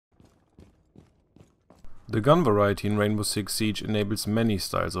The gun variety in Rainbow Six Siege enables many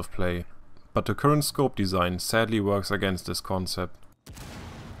styles of play, but the current scope design sadly works against this concept.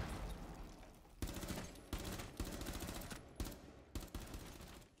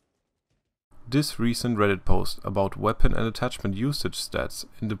 This recent Reddit post about weapon and attachment usage stats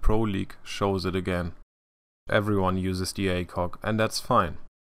in the Pro League shows it again. Everyone uses the ACOG, and that's fine.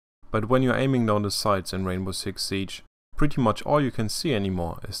 But when you're aiming down the sights in Rainbow Six Siege, pretty much all you can see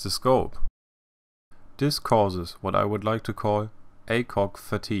anymore is the scope. This causes what I would like to call ACOG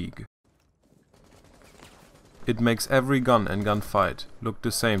fatigue. It makes every gun and gunfight look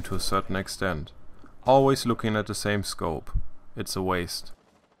the same to a certain extent, always looking at the same scope. It's a waste.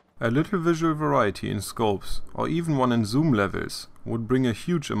 A little visual variety in scopes, or even one in zoom levels, would bring a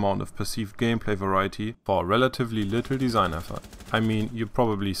huge amount of perceived gameplay variety for relatively little design effort. I mean, you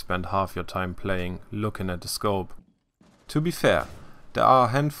probably spend half your time playing looking at the scope. To be fair, there are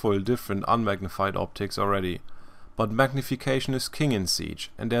a handful different unmagnified optics already, but magnification is king in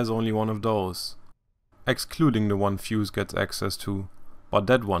Siege, and there's only one of those. Excluding the one Fuse gets access to, but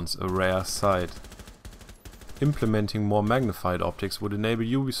that one's a rare sight. Implementing more magnified optics would enable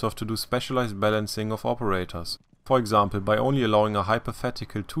Ubisoft to do specialized balancing of operators, for example by only allowing a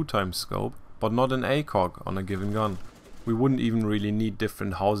hypothetical 2x scope, but not an ACOG on a given gun. We wouldn't even really need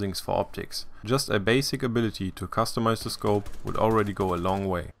different housings for optics, just a basic ability to customize the scope would already go a long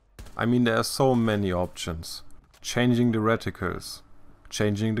way. I mean, there are so many options. Changing the reticles,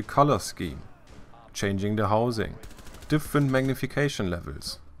 changing the color scheme, changing the housing, different magnification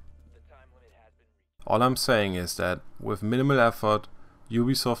levels. All I'm saying is that, with minimal effort,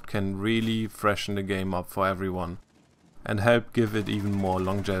 Ubisoft can really freshen the game up for everyone, and help give it even more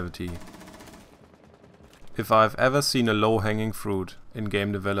longevity. If I've ever seen a low-hanging fruit in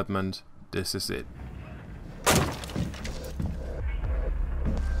game development, this is it.